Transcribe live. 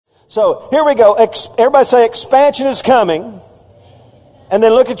So here we go. Everybody say expansion is coming. And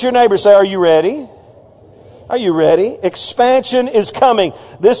then look at your neighbor and say, are you ready? Are you ready? Expansion is coming.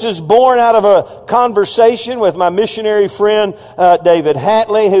 This is born out of a conversation with my missionary friend, David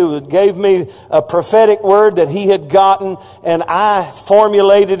Hatley, who gave me a prophetic word that he had gotten, and I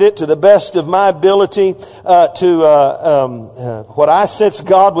formulated it to the best of my ability to what I sensed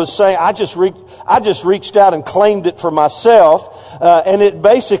God was saying. I just reached out and claimed it for myself, and it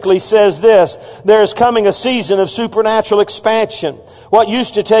basically says this: there is coming a season of supernatural expansion. What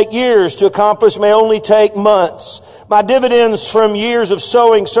used to take years to accomplish may only take months. My dividends from years of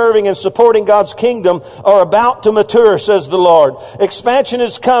sowing, serving, and supporting God's kingdom are about to mature, says the Lord. Expansion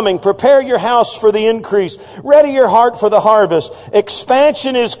is coming. Prepare your house for the increase. Ready your heart for the harvest.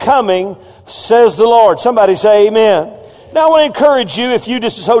 Expansion is coming, says the Lord. Somebody say amen. Now I want to encourage you, if you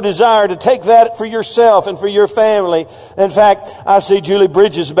just so desire, to take that for yourself and for your family. In fact, I see Julie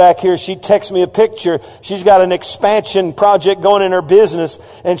Bridges back here. She texts me a picture. She's got an expansion project going in her business.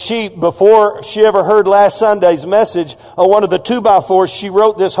 And before she ever heard last Sunday's message on one of the 2x4s, she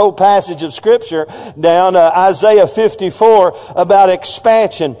wrote this whole passage of Scripture down, Isaiah 54, about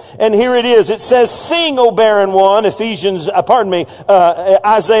expansion. And here it is. It says, sing, O barren one,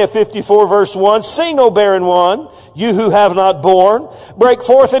 Isaiah 54 verse 1. Sing, O barren one, you who have not borne. Break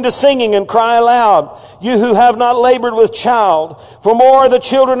forth into singing and cry aloud, you who have not labored with child. For more are the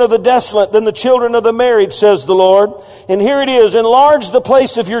children of the desolate than the children of the married, says the Lord. And here it is: enlarge the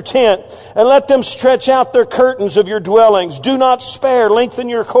place of your tent, and let them stretch out their curtains of your dwellings. Do not spare, lengthen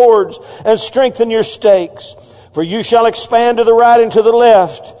your cords, and strengthen your stakes. For you shall expand to the right and to the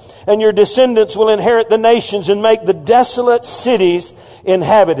left, and your descendants will inherit the nations and make the desolate cities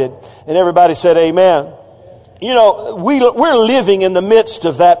inhabited. And everybody said amen. You know, we're living in the midst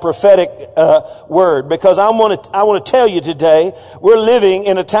of that prophetic word, because I want to tell you today, we're living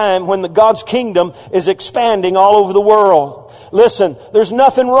in a time when God's kingdom is expanding all over the world. Listen, there's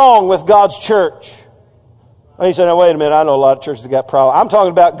nothing wrong with God's church. He said, now wait a minute, I know a lot of churches that got problems. I'm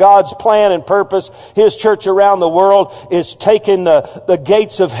talking about God's plan and purpose. His church around the world is taking the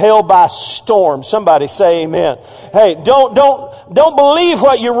gates of hell by storm. Somebody say amen. Hey, don't believe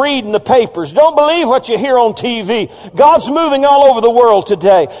what you read in the papers. Don't believe what you hear on TV. God's moving all over the world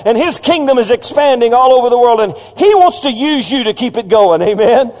today, and His kingdom is expanding all over the world, and He wants to use you to keep it going.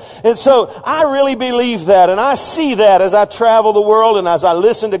 Amen. And so I really believe that, and I see that as I travel the world and as I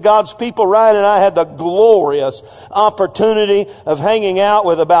listen to God's people. Ryan and I had the glorious opportunity of hanging out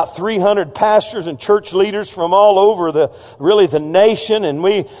with about 300 pastors and church leaders from all over the nation, and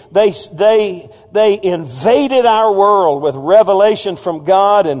they invaded our world with revelation from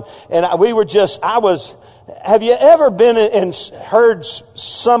God, and have you ever been and heard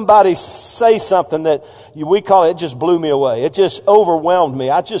somebody say something that we call it just blew me away? It just overwhelmed me.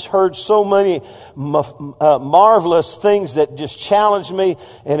 I just heard so many marvelous things that just challenged me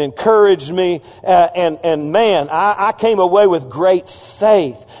and encouraged me. And man, I came away with great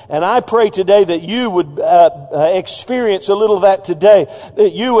faith. And I pray today that you would experience a little of that today.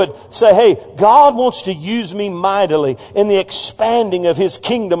 That you would say, hey, God wants to use me mightily in the expanding of His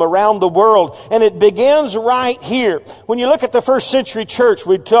kingdom around the world. And it begins right here. When you look at the first century church,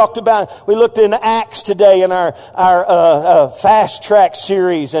 we looked in Acts today in our Fast Track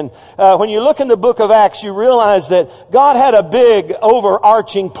series. And when you look in the book of Acts, you realize that God had a big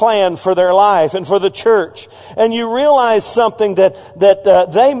overarching plan for their life and for the church. And you realize something that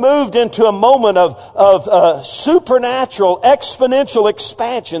they moved into a moment of supernatural, exponential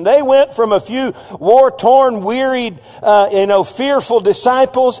expansion. They went from a few war-torn, wearied, fearful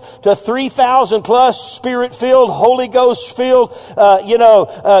disciples to 3,000 plus Spirit-filled, Holy Ghost-filled,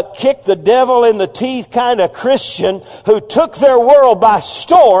 kick the devil in the teeth kind of Christian who took their world by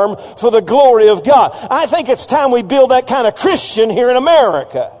storm for the glory of God. I think it's time we build that kind of Christian here in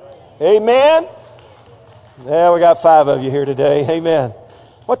America. Amen? Yeah, we got 5 of you here today. Amen.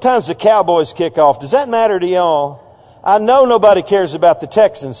 What time's the Cowboys kick off? Does that matter to y'all? I know nobody cares about the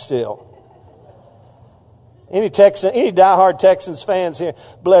Texans still. Any diehard Texans fans here?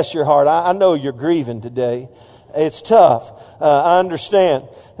 Bless your heart. I know you're grieving today. It's tough. I understand.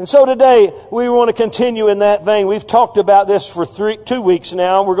 And so today, we want to continue in that vein. We've talked about this for 2 weeks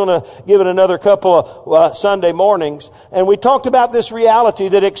now. We're going to give it another couple of Sunday mornings. And we talked about this reality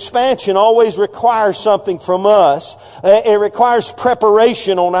that expansion always requires something from us. It requires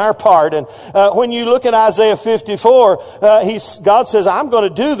preparation on our part. And when you look at Isaiah 54, God says, I'm going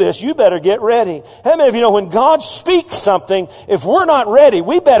to do this. You better get ready. How many of you know when God speaks something, if we're not ready,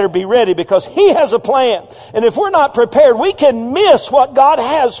 we better be ready, because He has a plan. And if we're not prepared, we can miss what God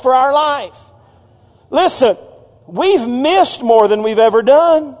has for our life. Listen, we've missed more than we've ever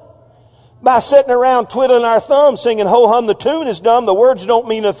done. by sitting around twiddling our thumbs singing ho hum the tune is dumb, the words don't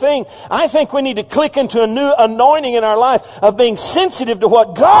mean a thing. I think we need to click into a new anointing in our life of being sensitive to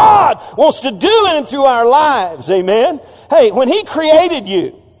what God wants to do in and through our lives. Amen. Hey, when He created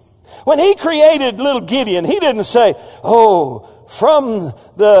you, when He created little Gideon, He didn't say, oh, from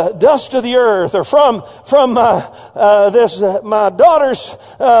the dust of the earth, or from my daughter's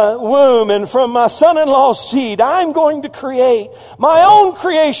womb, and from my son-in-law's seed, I'm going to create my own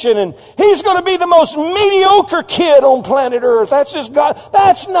creation, and he's going to be the most mediocre kid on planet Earth. That's just God.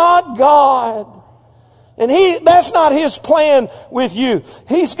 That's not God. And that's not His plan with you.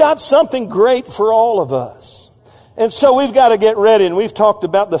 He's got something great for all of us. And so we've got to get ready, and we've talked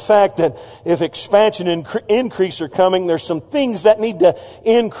about the fact that if expansion and increase are coming, there's some things that need to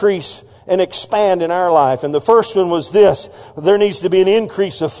increase and expand in our life. And the first one was this: there needs to be an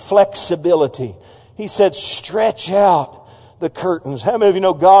increase of flexibility. He said, stretch out the curtains. How many of you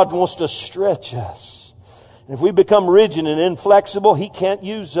know God wants to stretch us? And if we become rigid and inflexible, He can't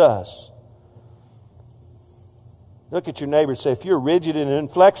use us. Look at your neighbor and say, if you're rigid and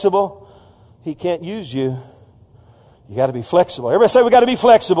inflexible, He can't use you. You got to be flexible. Everybody say we got to be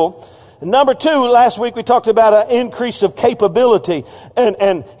flexible. And number two, last week we talked about an increase of capability.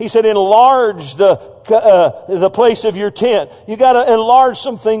 And he said enlarge the place of your tent. You got to enlarge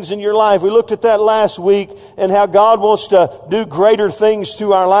some things in your life. We looked at that last week and how God wants to do greater things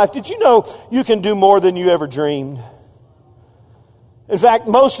through our life. Did you know you can do more than you ever dreamed? In fact,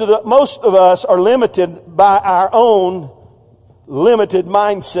 most of us are limited by our own limited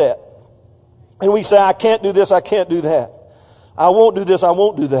mindset. And we say, I can't do this, I can't do that. I won't do this, I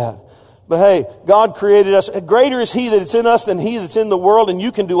won't do that. But hey, God created us. Greater is He that's in us than he that's in the world. And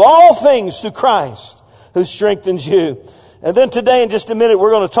you can do all things through Christ who strengthens you. And then today, in just a minute, we're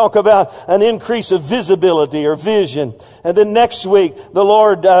going to talk about an increase of visibility or vision. And then next week, the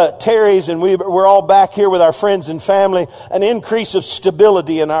Lord tarries and we're all back here with our friends and family. An increase of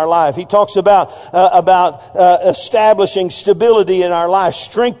stability in our life. He talks about establishing stability in our life.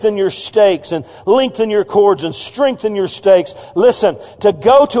 Strengthen your stakes and lengthen your cords and strengthen your stakes. Listen, to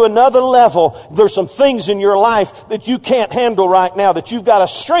go to another level, there's some things in your life that you can't handle right now, that you've got to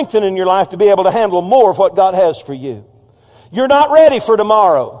strengthen in your life to be able to handle more of what God has for you. You're not ready for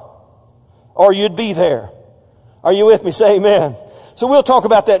tomorrow, or you'd be there. Are you with me? Say amen. So we'll talk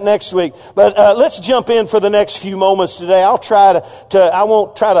about that next week. But let's jump in for the next few moments today. I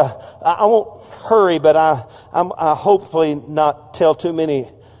won't hurry, but I hopefully not tell too many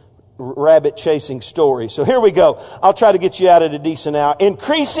rabbit chasing stories. So here we go. I'll try to get you out at a decent hour.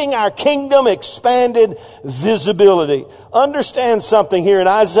 Increasing our kingdom, expanded visibility. Understand something here in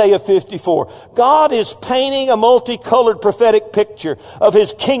Isaiah 54. God is painting a multicolored prophetic picture of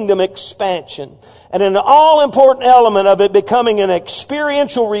His kingdom expansion. And an all-important element of it becoming an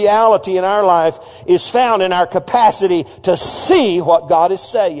experiential reality in our life is found in our capacity to see what God is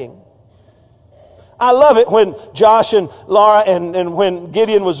saying. I love it when Josh and Laura and when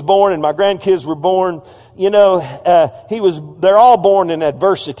Gideon was born and my grandkids were born. You know, they're all born in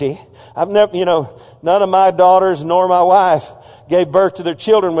adversity. I've never, none of my daughters nor my wife gave birth to their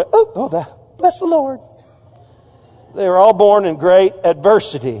children with, bless the Lord. They were all born in great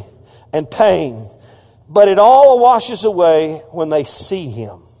adversity and pain. But it all washes away when they see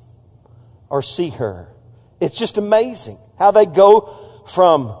him or see her. It's just amazing how they go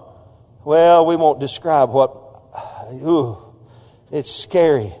from, well, we won't describe it's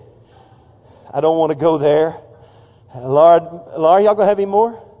scary. I don't want to go there. Laura, y'all gonna have any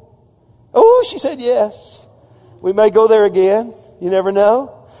more? Oh, she said yes. We may go there again. You never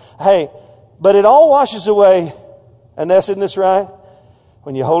know. Hey, but it all washes away, and isn't this right?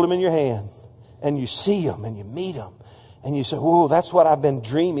 When you hold him in your hand and you see him and you meet him. And you say, whoa, that's what I've been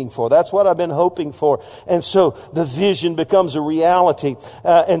dreaming for. That's what I've been hoping for. And so the vision becomes a reality.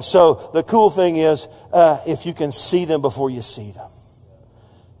 And so the cool thing is, if you can see them before you see them.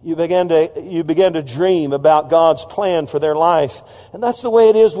 You begin to dream about God's plan for their life. And that's the way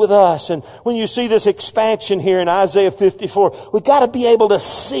it is with us. And when you see this expansion here in Isaiah 54, we've got to be able to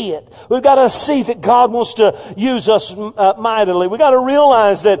see it. We've got to see that God wants to use us mightily. We've got to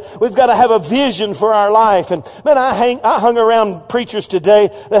realize that we've got to have a vision for our life. And man, I hung around preachers today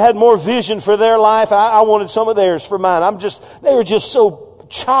that had more vision for their life. I wanted some of theirs for mine. They were just so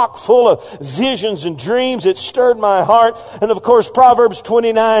chock full of visions and dreams. It stirred my heart. And of course, Proverbs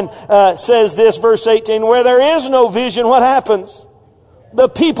 29 says this, verse 18, where there is no vision, what happens? The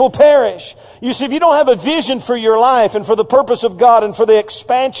people perish. You see, if you don't have a vision for your life and for the purpose of God and for the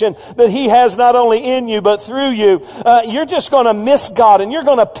expansion that He has not only in you but through you, you're just going to miss God and you're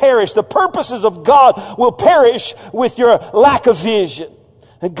going to perish. The purposes of God will perish with your lack of vision.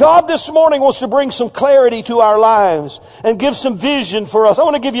 And God this morning wants to bring some clarity to our lives and give some vision for us. I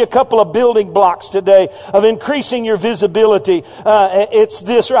want to give you a couple of building blocks today of increasing your visibility. It's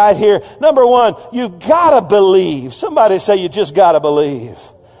this right here. Number one, you've got to believe. Somebody say you just got to believe.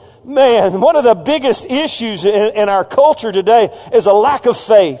 Man, one of the biggest issues in our culture today is a lack of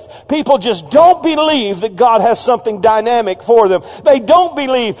faith. People just don't believe that God has something dynamic for them. They don't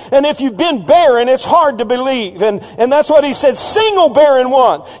believe. And if you've been barren, it's hard to believe. And that's what he said, single barren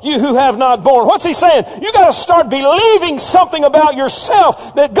one, you who have not borne. What's he saying? You got to start believing something about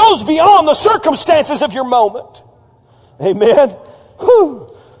yourself that goes beyond the circumstances of your moment. Amen.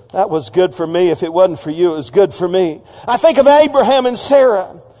 Whew. That was good for me. If it wasn't for you, it was good for me. I think of Abraham and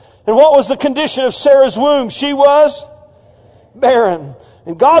Sarah. And what was the condition of Sarah's womb? She was barren.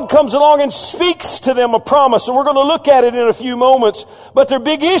 And God comes along and speaks to them a promise. And we're going to look at it in a few moments. But their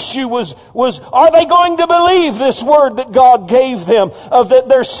big issue was are they going to believe this word that God gave them? Of that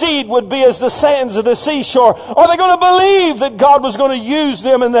their seed would be as the sands of the seashore. Are they going to believe that God was going to use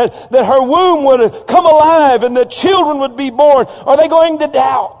them and that her womb would come alive and that children would be born? Are they going to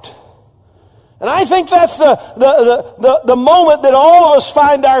doubt? And I think that's the moment that all of us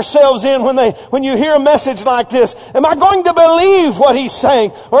find ourselves in when you hear a message like this. Am I going to believe what he's saying?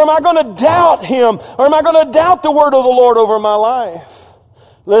 Or am I going to doubt him? Or am I going to doubt the word of the Lord over my life?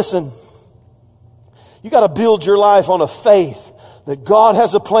 Listen, you got to build your life on a faith that God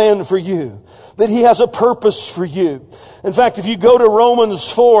has a plan for you, that he has a purpose for you. In fact, if you go to Romans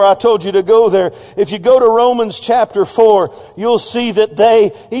 4, I told you to go there. If you go to Romans chapter 4, you'll see that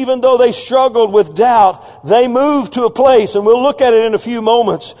they, even though they struggled with doubt, they moved to a place, and we'll look at it in a few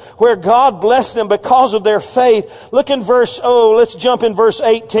moments, where God blessed them because of their faith. Look in let's jump in verse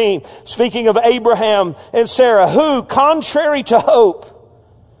 18. Speaking of Abraham and Sarah, who, contrary to hope,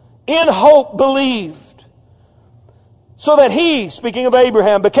 in hope believed, so that he, speaking of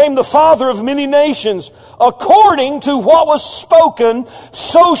Abraham, became the father of many nations, according to what was spoken,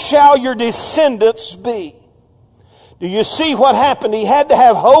 so shall your descendants be. Do you see what happened? He had to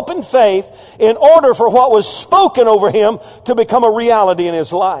have hope and faith in order for what was spoken over him to become a reality in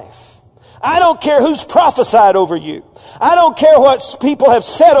his life. I don't care who's prophesied over you. I don't care what people have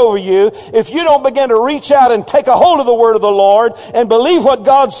said over you. If you don't begin to reach out and take a hold of the word of the Lord and believe what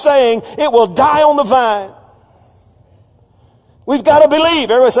God's saying, it will die on the vine. We've got to believe.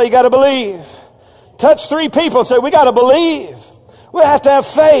 Everybody say you got to believe. Touch three people and say we got to believe. We have to have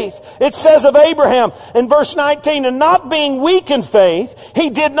faith. It says of Abraham in verse 19, and not being weak in faith, he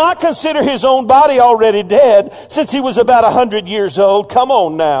did not consider his own body already dead, since he was about 100 years old. Come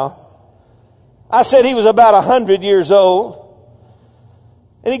on now. I said he was about 100 years old.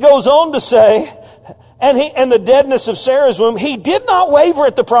 And he goes on to say, and the deadness of Sarah's womb, he did not waver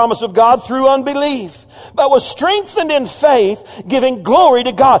at the promise of God through unbelief, but was strengthened in faith, giving glory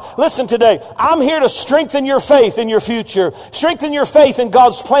to God. Listen today, I'm here to strengthen your faith in your future. Strengthen your faith in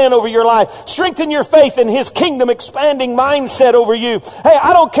God's plan over your life. Strengthen your faith in his kingdom expanding mindset over you. Hey,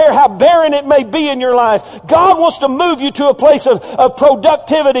 I don't care how barren it may be in your life. God wants to move you to a place of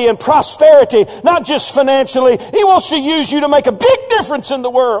productivity and prosperity, not just financially. He wants to use you to make a big difference in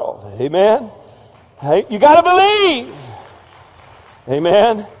the world. Amen. Hey, you got to believe.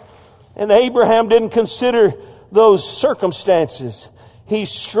 Amen. And Abraham didn't consider those circumstances. He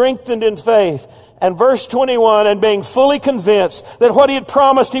strengthened in faith. And verse 21, and being fully convinced that what he had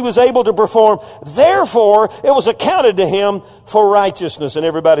promised he was able to perform, therefore it was accounted to him for righteousness. And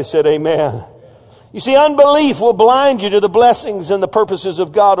everybody said amen. You see, unbelief will blind you to the blessings and the purposes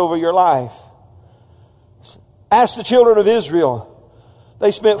of God over your life. Ask the children of Israel. They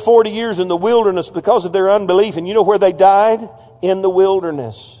spent 40 years in the wilderness because of their unbelief. And you know where they died? In the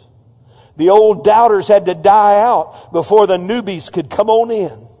wilderness. The old doubters had to die out before the newbies could come on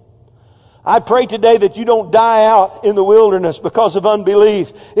in. I pray today that you don't die out in the wilderness because of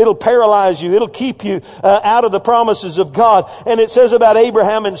unbelief. It'll paralyze you. It'll keep you out of the promises of God. And it says about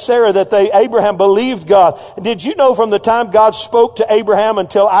Abraham and Sarah that Abraham believed God. Did you know from the time God spoke to Abraham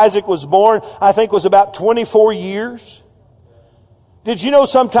until Isaac was born, I think was about 24 years? Did you know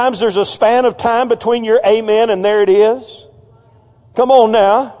sometimes there's a span of time between your amen and there it is? Come on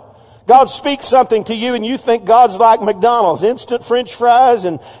now. God speaks something to you and you think God's like McDonald's, instant French fries,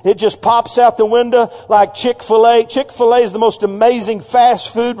 and it just pops out the window like Chick-fil-A. Chick-fil-A is the most amazing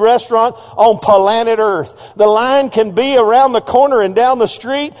fast food restaurant on planet Earth. The line can be around the corner and down the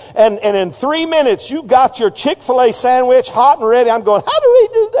street, and in 3 minutes you got your Chick-fil-A sandwich hot and ready. I'm going, how do we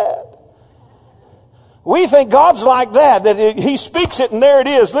do that? We think God's like that He speaks it and there it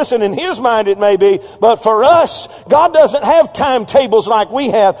is. Listen, in His mind it may be, but for us, God doesn't have timetables like we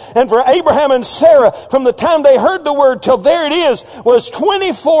have. And for Abraham and Sarah, from the time they heard the word till there it is, was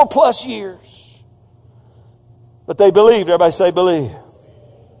 24 plus years. But they believed. Everybody say believe.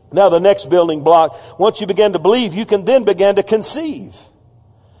 Now the next building block, once you begin to believe, you can then begin to conceive.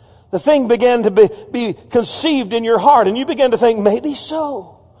 The thing began to be conceived in your heart, and you begin to think, maybe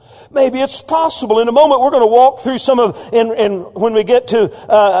so. Maybe it's possible. In a moment, we're going to walk through some of, and when we get to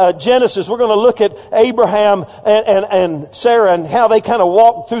Genesis, we're going to look at Abraham and Sarah and how they kind of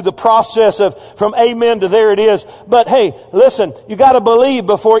walked through the process of from amen to there it is. But hey, listen, you got to believe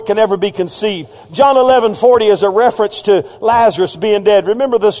before it can ever be conceived. John 11:40 is a reference to Lazarus being dead.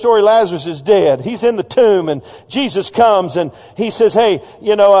 Remember the story, Lazarus is dead. He's in the tomb and Jesus comes and he says, hey,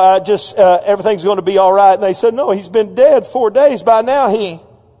 everything's going to be all right. And they said, no, he's been dead 4 days. By now he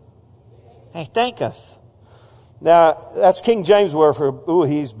thinketh. Now, that's King James word for,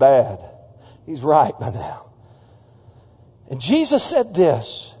 he's bad. He's right by now. And Jesus said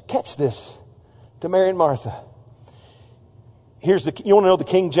this, catch this, to Mary and Martha. You want to know the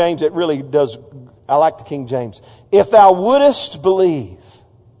King James? It really does. I like the King James. If thou wouldest believe,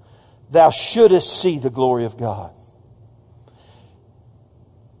 thou shouldest see the glory of God.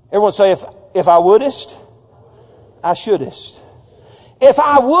 Everyone say, if I wouldest, I shouldest. If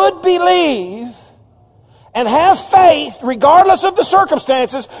I would believe and have faith, regardless of the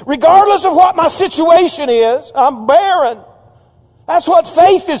circumstances, regardless of what my situation is, I'm barren. That's what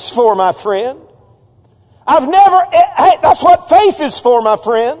faith is for, my friend. That's what faith is for, my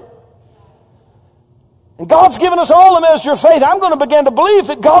friend. And God's given us all a measure of faith. I'm going to begin to believe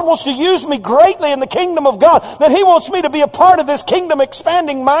that God wants to use me greatly in the kingdom of God, that He wants me to be a part of this kingdom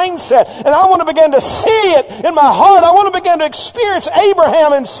expanding mindset. And I want to begin to see it in my heart. I want to begin to experience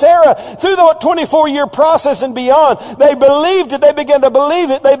Abraham and Sarah through the 24-year process and beyond. They believed it. They began to believe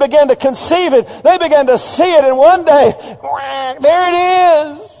it. They began to conceive it. They began to see it. And one day, there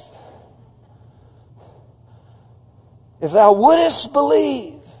it is. If thou wouldest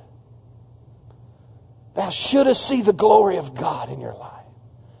believe, thou shouldest see the glory of God in your life.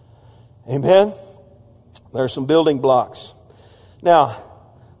 Amen? There are some building blocks. Now,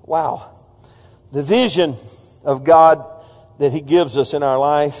 wow. The vision of God that He gives us in our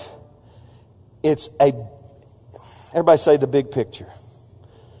life, everybody say the big picture.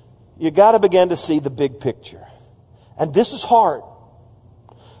 You got to begin to see the big picture. And this is hard.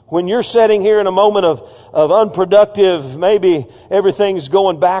 When you're sitting here in a moment of unproductive, maybe everything's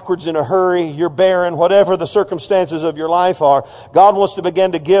going backwards in a hurry, you're barren, whatever the circumstances of your life are, God wants to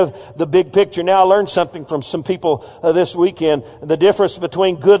begin to give the big picture. Now I learned something from some people this weekend. The difference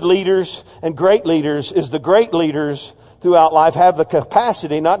between good leaders and great leaders is the great leaders throughout life have the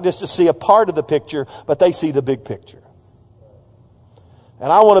capacity not just to see a part of the picture, but they see the big picture.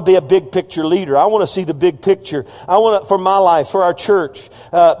 And I want to be a big picture leader. I want to see the big picture. I want it for my life, for our church.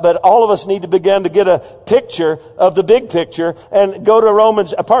 But all of us need to begin to get a picture of the big picture and go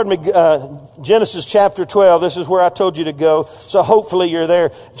to Genesis chapter 12. This is where I told you to go. So hopefully you're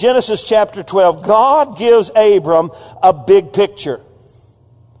there. Genesis chapter 12. God gives Abram a big picture.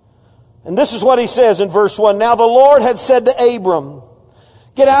 And this is what He says in verse 1. Now the Lord had said to Abram,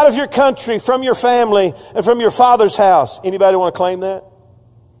 get out of your country, from your family, and from your father's house. Anybody want to claim that?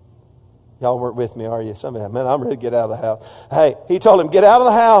 Y'all weren't with me, are you? Somebody, man, I'm ready to get out of the house. Hey, He told him, get out of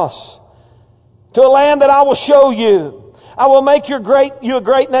the house to a land that I will show you. I will make you a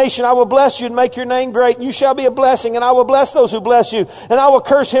great nation. I will bless you and make your name great. And you shall be a blessing. And I will bless those who bless you. And I will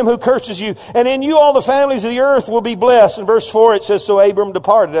curse him who curses you. And in you all the families of the earth will be blessed. In verse 4 it says, so Abram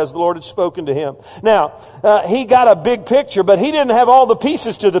departed as the Lord had spoken to him. Now, he got a big picture, but he didn't have all the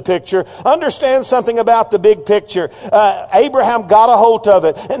pieces to the picture. Understand something about the big picture. Abraham got a hold of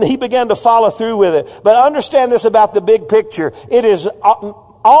it and he began to follow through with it. But understand this about the big picture. It is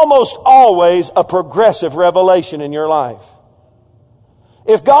almost always a progressive revelation in your life.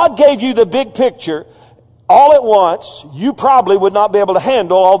 If God gave you the big picture all at once, you probably would not be able to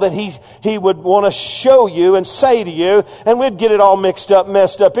handle all that He would want to show you and say to you, and we'd get it all messed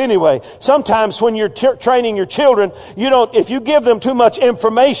up anyway. Sometimes when you're training your children, if you give them too much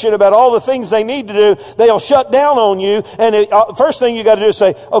information about all the things they need to do, they'll shut down on you, and first thing you got to do is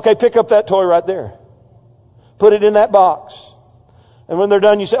say, okay, pick up that toy right there. Put it in that box. And when they're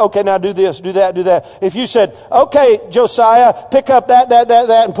done, you say, okay, now do this, do that, do that. If you said, okay, Josiah, pick up that,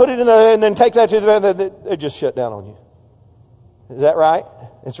 and put it in there, and then take that to the, they just shut down on you. Is that right?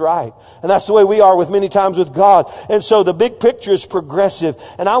 It's right. And that's the way we are with many times with God. And so the big picture is progressive.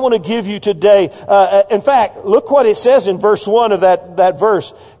 And I want to give you today, in fact, look what it says in verse 1 of that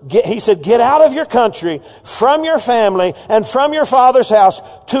verse. He said, get out of your country, from your family, and from your father's house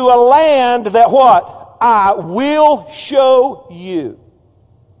to a land that what? I will show you.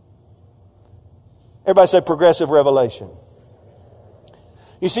 Everybody say progressive revelation.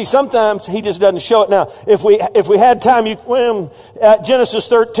 You see, sometimes he just doesn't show it. Now, if we had time, Genesis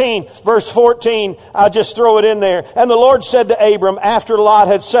 13, verse 14, I'll just throw it in there. And the Lord said to Abram, after Lot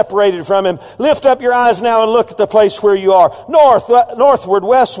had separated from him, lift up your eyes now and look at the place where you are. Northward,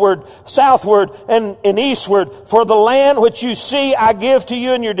 westward, southward, and eastward. For the land which you see I give to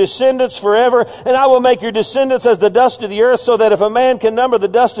you and your descendants forever. And I will make your descendants as the dust of the earth, so that if a man can number the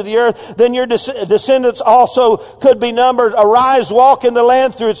dust of the earth, then your descendants also could be numbered. Arise, walk in the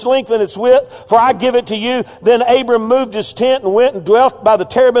land through its length and its width, for I give it to you. Then Abram moved his tent and went and dwelt by the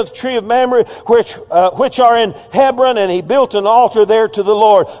terebinth tree of Mamre, which are in Hebron, and he built an altar there to the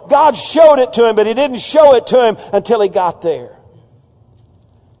Lord. God showed it to him, but he didn't show it to him until he got there.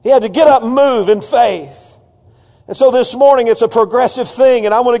 He had to get up and move in faith. And so this morning it's a progressive thing,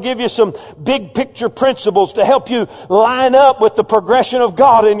 and I want to give you some big picture principles to help you line up with the progression of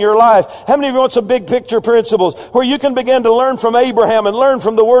God in your life. How many of you want some big picture principles where you can begin to learn from Abraham and learn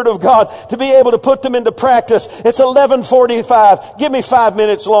from the Word of God to be able to put them into practice? It's 11:45. Give me 5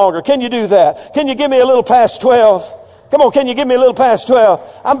 minutes longer. Can you do that? Can you give me a little past 12? Come on, can you give me a little past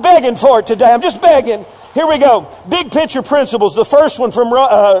 12? I'm begging for it today. I'm just begging. Here we go. Big picture principles. The first one from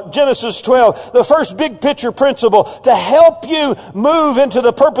Genesis 12. The first big picture principle to help you move into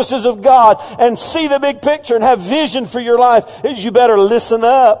the purposes of God and see the big picture and have vision for your life is you better listen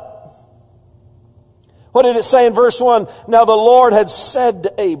up. What did it say in verse 1? Now the Lord had said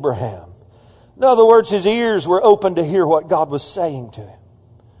to Abraham. In other words, his ears were open to hear what God was saying to him.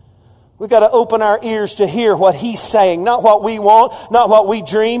 We've got to open our ears to hear what He's saying. Not what we want, not what we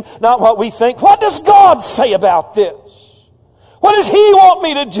dream, not what we think. What does God say about this? What does He want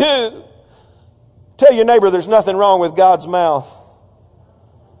me to do? Tell your neighbor there's nothing wrong with God's mouth.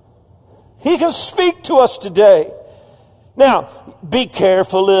 He can speak to us today. Now, be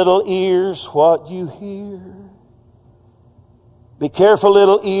careful, little ears, what you hear. Be careful,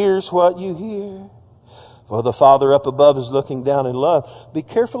 little ears, what you hear. For the Father up above is looking down in love. Be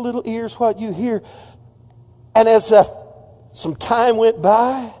careful, little ears, what you hear. And as some time went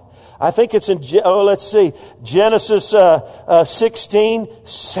by, I think it's in, Genesis 16,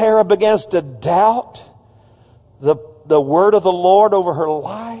 Sarah begins to doubt the word of the Lord over her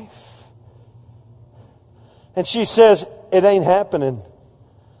life. And she says, it ain't happening,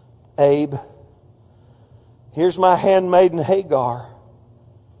 Abe. Here's my handmaiden Hagar.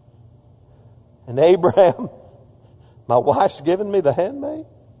 And Abraham, my wife's given me the handmaid.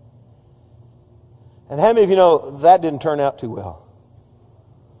 And how many of you know that didn't turn out too well?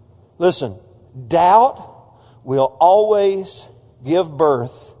 Listen, doubt will always give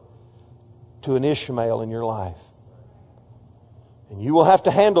birth to an Ishmael in your life. And you will have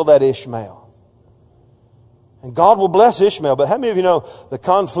to handle that Ishmael. And God will bless Ishmael. But how many of you know the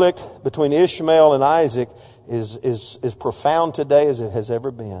conflict between Ishmael and Isaac is profound today as it has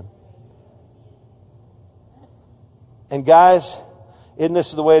ever been? And guys, isn't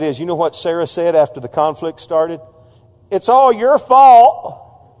this the way it is? You know what Sarah said after the conflict started? It's all your fault.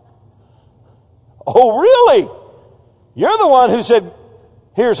 Oh, really? You're the one who said,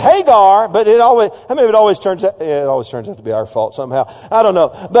 here's Hagar, but it always turns out to be our fault somehow. I don't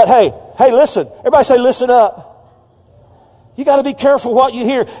know. But hey, listen. Everybody say, listen up. You got to be careful what you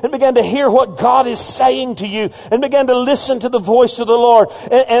hear and begin to hear what God is saying to you and begin to listen to the voice of the Lord.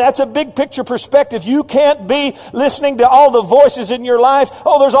 And that's a big picture perspective. You can't be listening to all the voices in your life.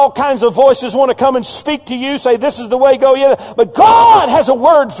 Oh, there's all kinds of voices want to come and speak to you, say this is the way, go. Yeah. But God has a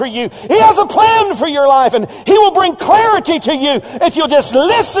word for you. He has a plan for your life, and He will bring clarity to you if you'll just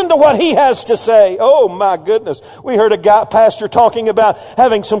listen to what He has to say. Oh my goodness. We heard a pastor talking about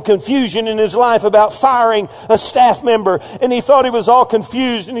having some confusion in his life about firing a staff member. And he thought he was all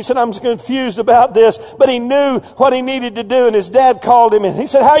confused. And he said, I'm confused about this. But he knew what he needed to do. And his dad called him. And he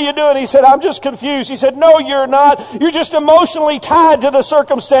said, how you doing? He said, I'm just confused. He said, no, you're not. You're just emotionally tied to the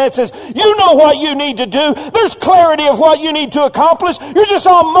circumstances. You know what you need to do. There's clarity of what you need to accomplish. You're just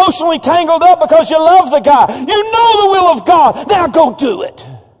all emotionally tangled up because you love the guy. You know the will of God. Now go do it.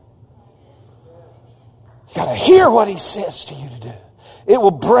 You got to hear what He says to you to do. It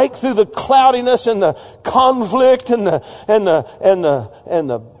will break through the cloudiness and the conflict and the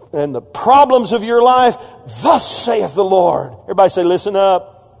problems of your life. Thus saith the Lord. Everybody say, listen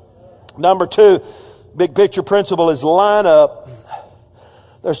up. Number 2, big picture principle is line up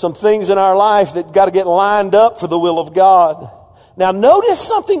There's some things in our life that got to get lined up for the will of God. Now notice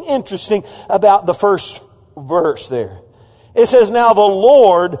something interesting about the first verse there. It says, now the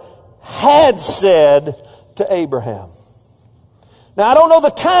Lord had said to Abraham. Now I don't know the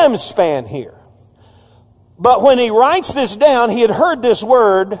time span here. But when he writes this down, he had heard this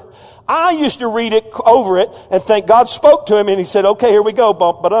word. I used to read it over it and think God spoke to him and he said, okay, here we go.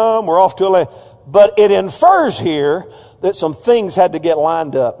 Bump, ba-dum, we're off to a land. But it infers here that some things had to get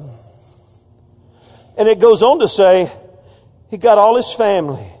lined up. And it goes on to say, he got all his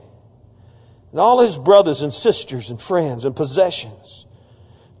family and all his brothers and sisters and friends and possessions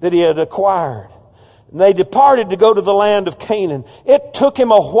that he had acquired. And they departed to go to the land of Canaan. It took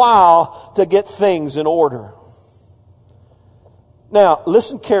him a while to get things in order. Now,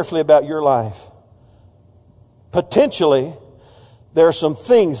 listen carefully about your life. Potentially, there are some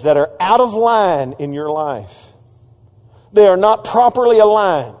things that are out of line in your life. They are not properly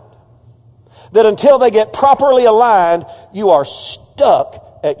aligned. That until they get properly aligned, you are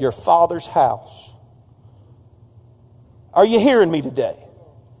stuck at your Father's house. Are you hearing me today?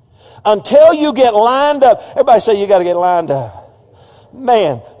 Until you get lined up. Everybody say you got to get lined up.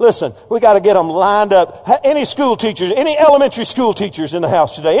 Man, listen, we got to get them lined up. Any school teachers, any elementary school teachers in the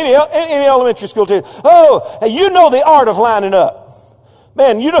house today? Any elementary school teachers? Oh, you know the art of lining up.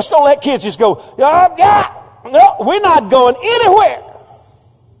 Man, you just don't let kids just go, no, we're not going anywhere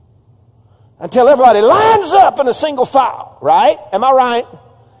until everybody lines up in a single file, right? Am I right?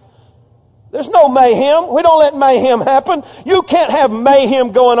 There's no mayhem. We don't let mayhem happen. You can't have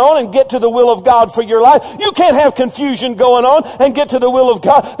mayhem going on and get to the will of God for your life. You can't have confusion going on and get to the will of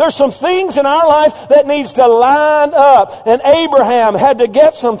God. There's some things in our life that needs to line up. And Abraham had to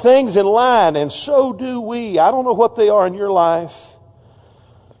get some things in line, and so do we. I don't know what they are in your life,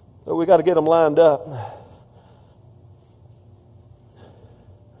 but we got to get them lined up.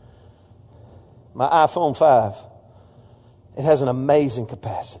 My iPhone 5, it has an amazing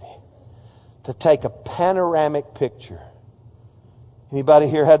capacity to take a panoramic picture. Anybody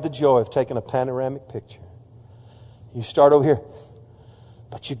here had the joy of taking a panoramic picture? You start over here,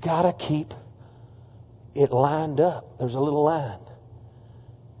 but you got to keep it lined up. There's a little line.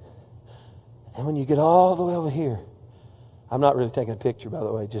 And when you get all the way over here, I'm not really taking a picture, by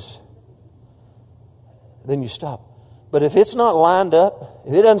the way, just then you stop. But if it's not lined up,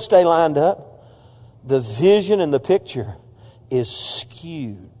 if it doesn't stay lined up, the vision in the picture is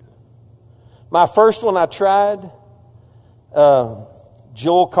skewed. My first one I tried,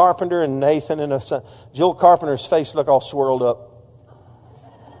 Joel Carpenter and Nathan and a son. Joel Carpenter's face looked all swirled up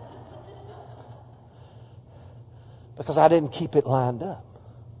because I didn't keep it lined up.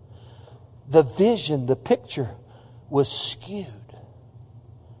 The vision, the picture was skewed.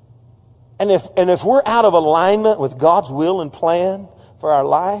 And if we're out of alignment with God's will and plan for our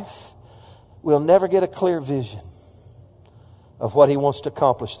life, we'll never get a clear vision of what He wants to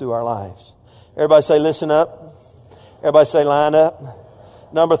accomplish through our lives. Everybody say, listen up. Everybody say, line up.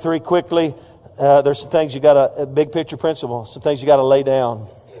 Number 3, quickly, there's some things you got a big picture principle, some things you got to lay down.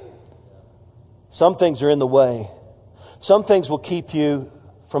 Some things are in the way. Some things will keep you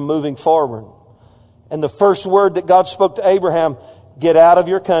from moving forward. And the first word that God spoke to Abraham, get out of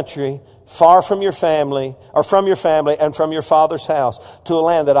your country, far from your family, or from your family and from your father's house to a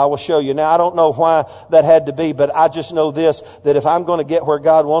land that I will show you. Now, I don't know why that had to be, but I just know this, that if I'm going to get where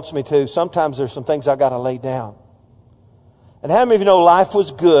God wants me to, sometimes there's some things I got to lay down. And how many of you know life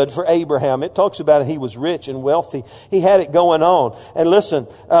was good for Abraham? It talks about it. He was rich and wealthy. He had it going on. And listen,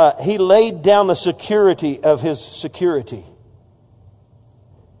 he laid down the security of his security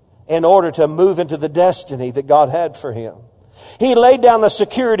in order to move into the destiny that God had for him. He laid down the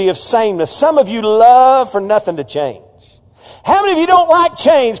security of sameness. Some of you love for nothing to change. How many of you don't like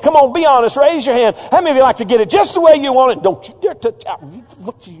change? Come on, be honest. Raise your hand. How many of you like to get it just the way you want it? Don't you dare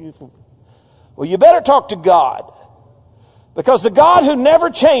look to you. Well, you better talk to God. Because the God who never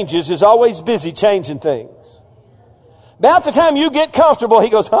changes is always busy changing things. About the time you get comfortable, He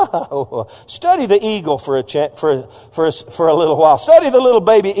goes, study the eagle for a little while. Study the little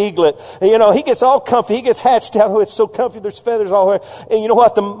baby eaglet. And, you know, he gets all comfy. He gets hatched out. Oh, it's so comfy. There's feathers all over. And you know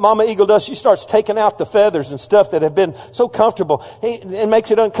what the mama eagle does? She starts taking out the feathers and stuff that have been so comfortable. And makes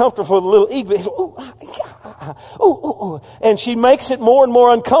it uncomfortable for the little eaglet. And she makes it more and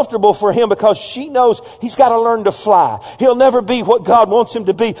more uncomfortable for him because she knows he's got to learn to fly. He'll never be what God wants him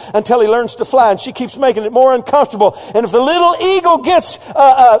to be until he learns to fly. And she keeps making it more uncomfortable. And if the little eagle gets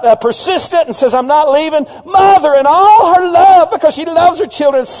persistent and says, I'm not leaving, mother in all her love, because she loves her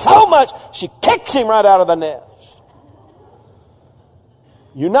children so much, she kicks him right out of the nest.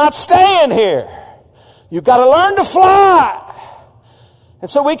 You're not staying here. You've got to learn to fly. And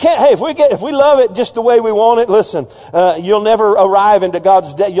so we can't, hey, if we love it just the way we want it, listen, you'll never arrive into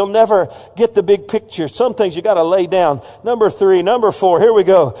God's day. You'll never get the big picture. Some things you got to lay down. Number 4, here we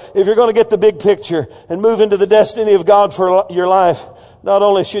go. If you're going to get the big picture and move into the destiny of God for your life, not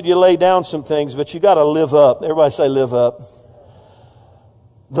only should you lay down some things, but you got to live up. Everybody say live up.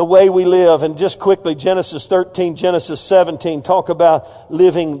 The way we live. And just quickly, Genesis 13, Genesis 17, talk about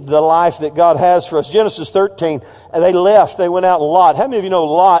living the life that God has for us. Genesis 13, and they left. They went out. Lot. How many of you know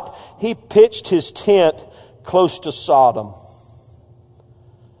Lot? He pitched his tent close to Sodom.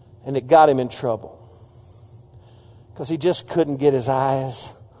 And it got him in trouble. Because he just couldn't get his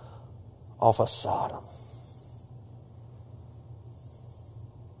eyes off of Sodom.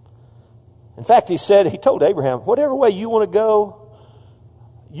 In fact, he told Abraham, whatever way you want to go,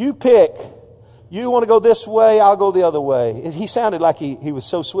 you pick. You want to go this way, I'll go the other way. He sounded like he was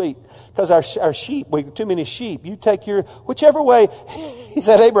so sweet. Because our sheep, we have too many sheep. You take whichever way, he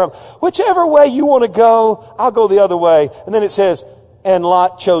said, Abraham, whichever way you want to go, I'll go the other way. And then it says, and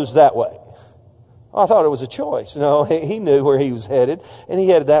Lot chose that way. I thought it was a choice. No, he knew where he was headed. And he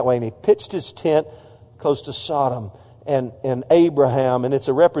headed that way. And he pitched his tent close to Sodom and Abraham. And it's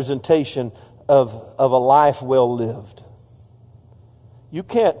a representation of a life well lived. You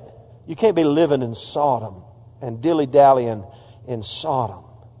can't be living in Sodom and dilly-dallying in Sodom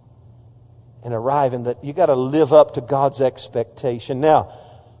and arriving that you got to live up to God's expectation. Now,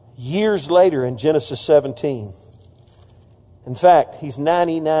 years later in Genesis 17, in fact, he's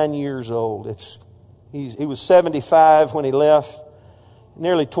 99 years old. He was 75 when he left.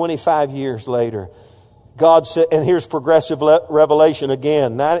 Nearly 25 years later, God said, and here's progressive revelation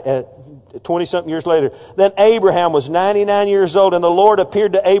again, 20-something years later. Then Abraham was 99 years old, and the Lord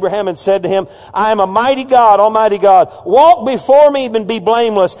appeared to Abraham and said to him, I am a mighty God, almighty God. Walk before me and be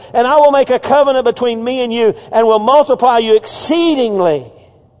blameless, and I will make a covenant between me and you, and will multiply you exceedingly.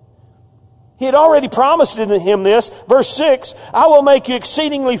 He had already promised him this. Verse 6, I will make you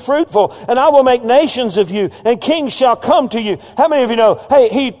exceedingly fruitful, and I will make nations of you, and kings shall come to you. How many of you know, hey,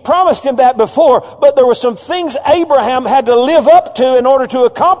 he promised him that before, but there were some things Abraham had to live up to in order to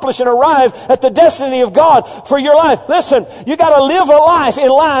accomplish and arrive at the destiny of God for your life. Listen, you got to live a life in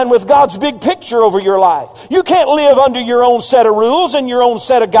line with God's big picture over your life. You can't live under your own set of rules and your own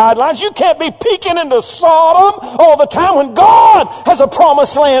set of guidelines. You can't be peeking into Sodom all the time when God has a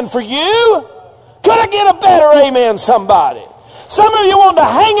promised land for you. Could I get a better amen, somebody? Some of you want to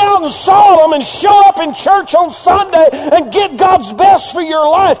hang out in Sodom and show up in church on Sunday and get God's best for your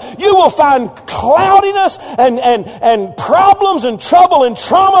life. You will find cloudiness and problems and trouble and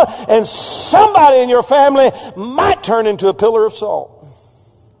trauma, and somebody in your family might turn into a pillar of salt.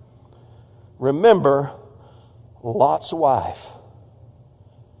 Remember Lot's wife.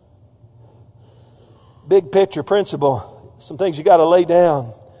 Big picture principle. Some things you got to lay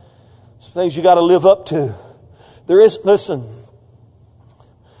down. Some things you got to live up to. There is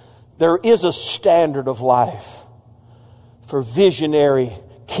a standard of life for visionary,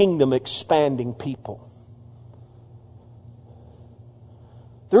 kingdom expanding people.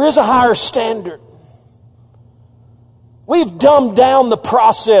 There is a higher standard. We've dumbed down the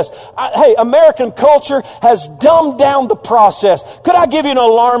process. Hey, American culture has dumbed down the process. Could I give you an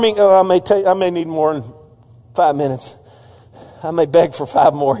alarming, I may need more than 5 minutes. I may beg for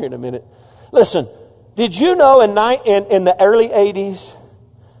 5 more here in a minute. Listen, did you know in the early 80s,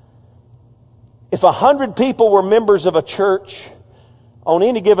 if 100 people were members of a church, on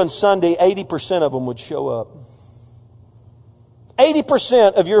any given Sunday, 80% of them would show up.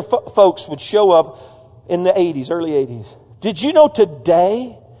 80% of your folks would show up in the 80s, early 80s. Did you know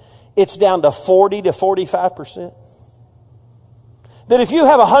today it's down to 40 to 45%? That if you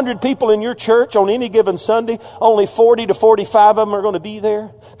have 100 people in your church on any given Sunday, only 40 to 45 of them are going to be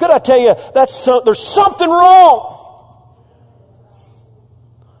there. Could I tell you, there's something wrong.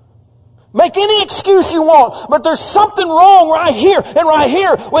 Make any excuse you want, but there's something wrong right here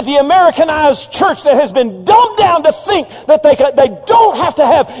with the Americanized church that has been dumbed down to think that they don't have to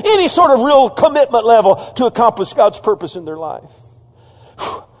have any sort of real commitment level to accomplish God's purpose in their life.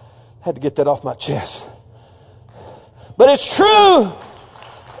 Whew, had to get that off my chest. But it's true.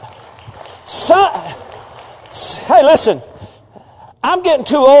 Hey, listen. I'm getting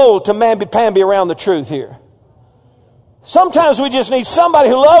too old to mamby-pamby around the truth here. Sometimes we just need somebody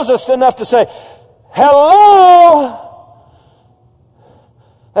who loves us enough to say, hello,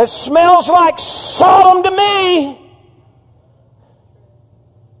 that smells like Sodom to me.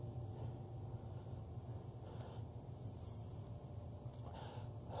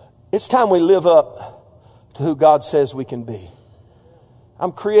 It's time we live up to who God says we can be.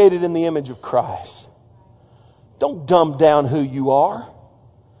 I'm created in the image of Christ. Don't dumb down who you are.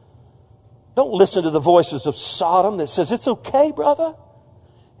 Don't listen to the voices of Sodom that says, it's okay, brother.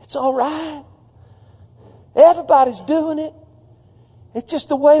 It's all right. Everybody's doing it. It's just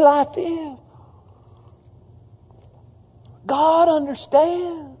the way life is. God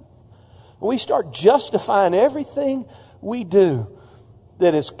understands. We start justifying everything we do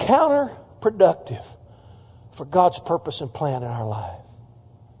that is counterproductive for God's purpose and plan in our life.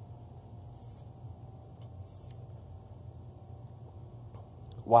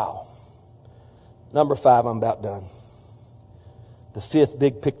 Wow. Number 5, I'm about done. The 5th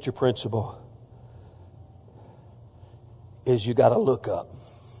big picture principle is you got to look up.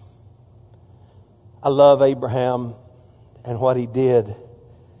 I love Abraham and what he did.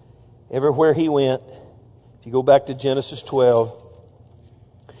 Everywhere he went, if you go back to Genesis 12,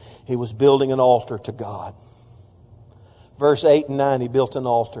 he was building an altar to God. Verse 8 and 9, he built an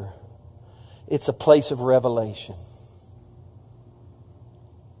altar. It's a place of revelation.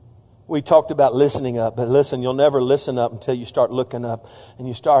 We talked about listening up, but listen, you'll never listen up until you start looking up and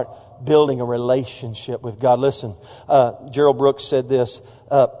you start building a relationship with God. Listen, Gerald Brooks said this,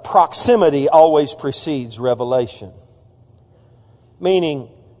 proximity always precedes revelation. Meaning,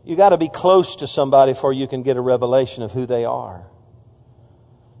 you got to be close to somebody before you can get a revelation of who they are.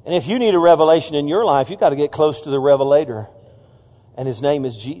 And if you need a revelation in your life, you got to get close to the revelator. And his name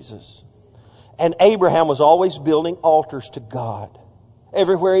is Jesus. And Abraham was always building altars to God.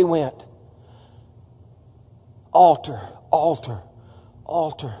 Everywhere he went. Altar, altar,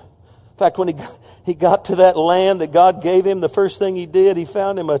 altar. In fact, when he got to that land that God gave him, the first thing he did, he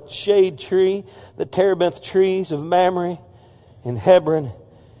found him a shade tree, the terebinth trees of Mamre in Hebron,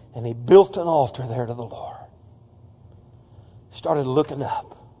 and he built an altar there to the Lord. Started looking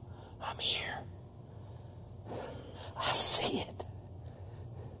up. I'm here. I see it.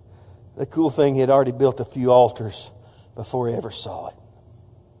 The cool thing, he had already built a few altars before he ever saw it.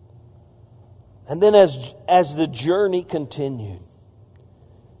 And then as the journey continued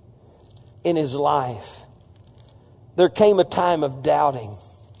in his life, there came a time of doubting.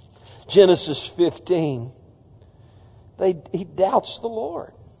 Genesis 15. He doubts the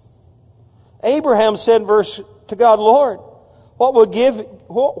Lord. Abraham said to God, Lord, what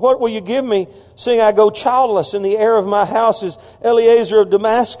will you give me, seeing I go childless, and the heir of my house is Eliezer of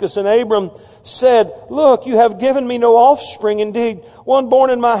Damascus? And Abram said, look, you have given me no offspring. Indeed, one born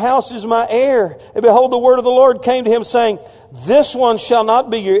in my house is my heir. And behold, the word of the Lord came to him, saying, this one shall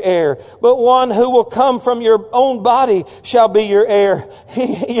not be your heir, but one who will come from your own body shall be your heir.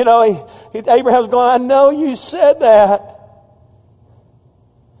 Abraham's going, I know you said that,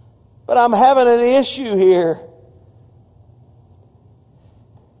 but I'm having an issue here.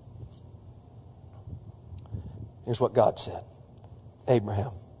 Here's what God said.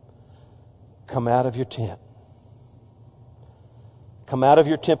 Abraham, come out of your tent. Come out of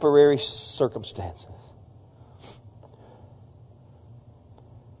your temporary circumstances.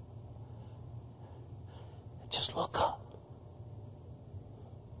 Just look up.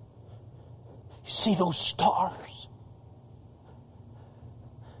 You see those stars?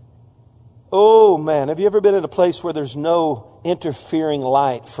 Oh man, have you ever been in a place where there's no interfering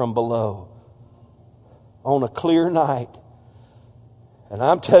light from below? On a clear night. And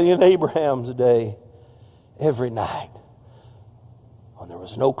I'm telling you, in Abraham's day, every night, when there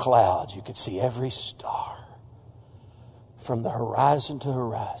was no clouds, you could see every star from the horizon to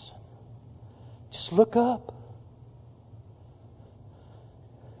horizon. Just look up.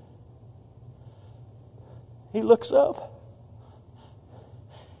 He looks up.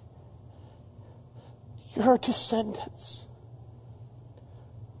 Your descendants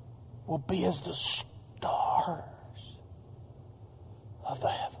will be as the stars of the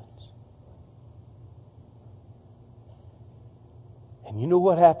heavens. And you know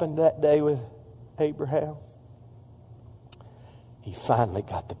what happened that day with Abraham? He finally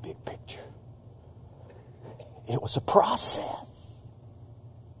got the big picture. It was a process.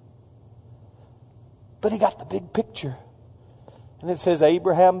 But he got the big picture. And it says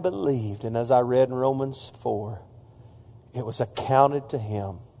Abraham believed. And as I read in Romans 4, it was accounted to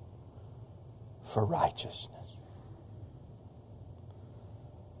him for righteousness.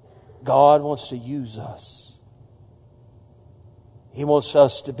 God wants to use us. He wants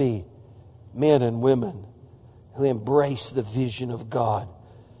us to be men and women who embrace the vision of God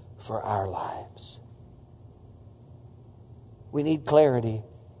for our lives. We need clarity.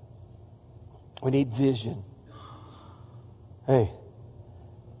 We need vision. Hey,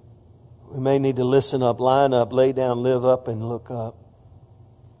 we may need to listen up, line up, lay down, live up, and look up.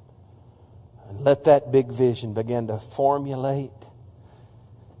 And let that big vision begin to formulate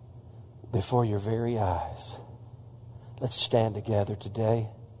before your very eyes. Let's stand together today.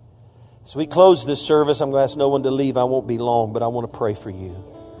 As we close this service, I'm going to ask no one to leave. I won't be long, but I want to pray for you.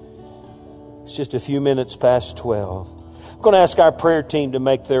 It's just a few minutes past 12. I'm going to ask our prayer team to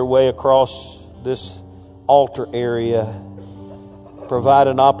make their way across this altar area. Provide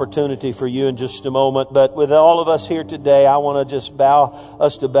an opportunity for you in just a moment. But with all of us here today, I want to just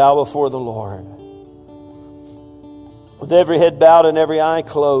bow before the Lord. With every head bowed and every eye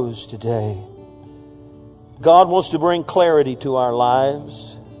closed today, God wants to bring clarity to our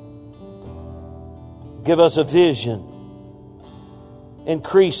lives. Give us a vision.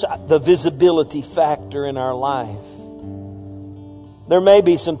 Increase the visibility factor in our life. There may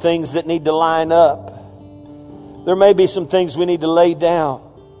be some things that need to line up. There may be some things we need to lay down.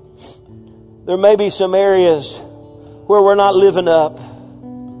 There may be some areas where we're not living up.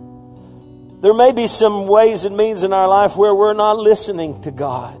 There may be some ways and means in our life where we're not listening to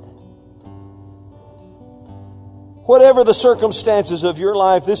God. Whatever the circumstances of your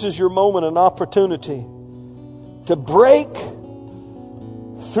life, this is your moment and opportunity to break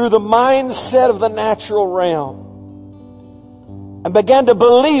through the mindset of the natural realm and begin to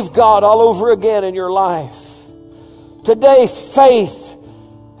believe God all over again in your life. Today, faith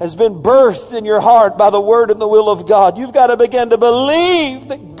has been birthed in your heart by the Word and the will of God. You've got to begin to believe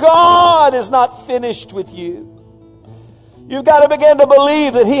that God is not finished with you. You've got to begin to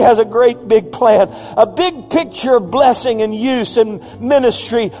believe that He has a great big plan, a big picture of blessing and use and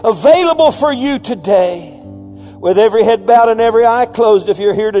ministry available for you today. With every head bowed and every eye closed, if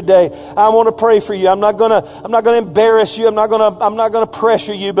you're here today, I want to pray for you. I'm not going to embarrass you. I'm not going to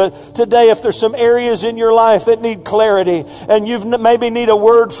pressure you. But today, if there's some areas in your life that need clarity, and you maybe need a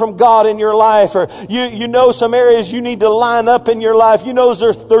word from God in your life, or you know some areas you need to line up in your life. You know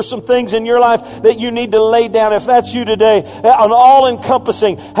there's some things in your life that you need to lay down. If that's you today, an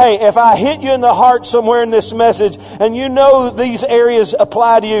all-encompassing. Hey, if I hit you in the heart somewhere in this message, and you know these areas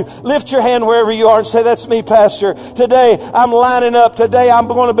apply to you, lift your hand wherever you are and say, "That's me, Pastor. Today I'm lining up. Today I'm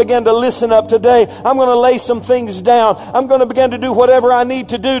going to begin to listen up. Today I'm going to lay some things down. I'm going to begin to do whatever I need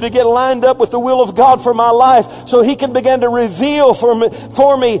to do to get lined up with the will of God for my life, so He can begin to reveal for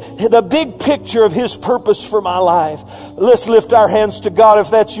me the big picture of His purpose for my life." Let's lift our hands to God.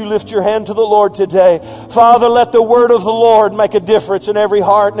 If that's you, lift your hand to the Lord today. Father, let the word of the Lord make a difference in every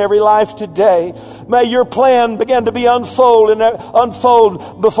heart and every life today. May your plan begin to be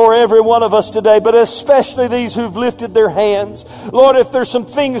unfold before every one of us today, but especially these who've lifted their hands. Lord, if there's some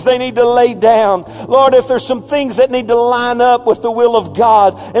things they need to lay down, Lord, if there's some things that need to line up with the will of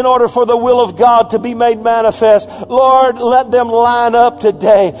God in order for the will of God to be made manifest, Lord, let them line up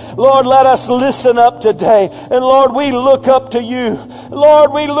today. Lord, let us listen up today. And Lord, we look up to you.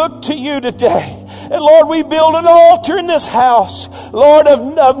 Lord, we look to you today. And Lord, we build an altar in this house, Lord,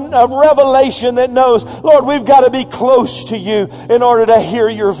 of revelation that knows, Lord, we've got to be close to you in order to hear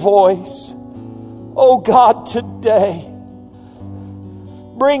your voice. Oh God, today,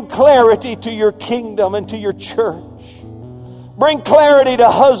 bring clarity to your kingdom and to your church. Bring clarity to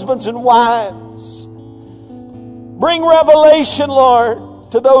husbands and wives. Bring revelation,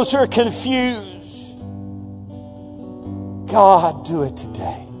 Lord, to those who are confused. God, do it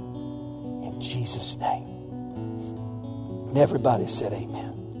today. In Jesus' name. And everybody said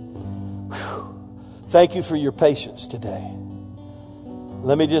amen. Whew. Thank you for your patience today.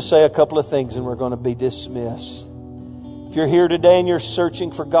 Let me just say a couple of things and we're going to be dismissed. If you're here today and you're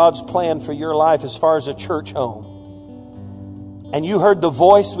searching for God's plan for your life as far as a church home, and you heard the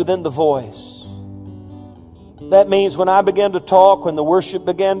voice within the voice, that means when I began to talk, when the worship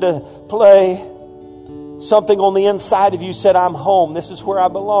began to play, something on the inside of you said, "I'm home. This is where I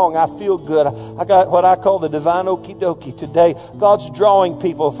belong. I feel good. I got what I call the divine okie dokie." Today, God's drawing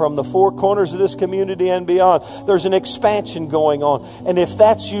people from the four corners of this community and beyond. There's an expansion going on. And if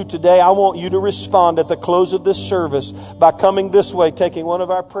that's you today, I want you to respond at the close of this service by coming this way, taking one of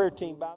our prayer team by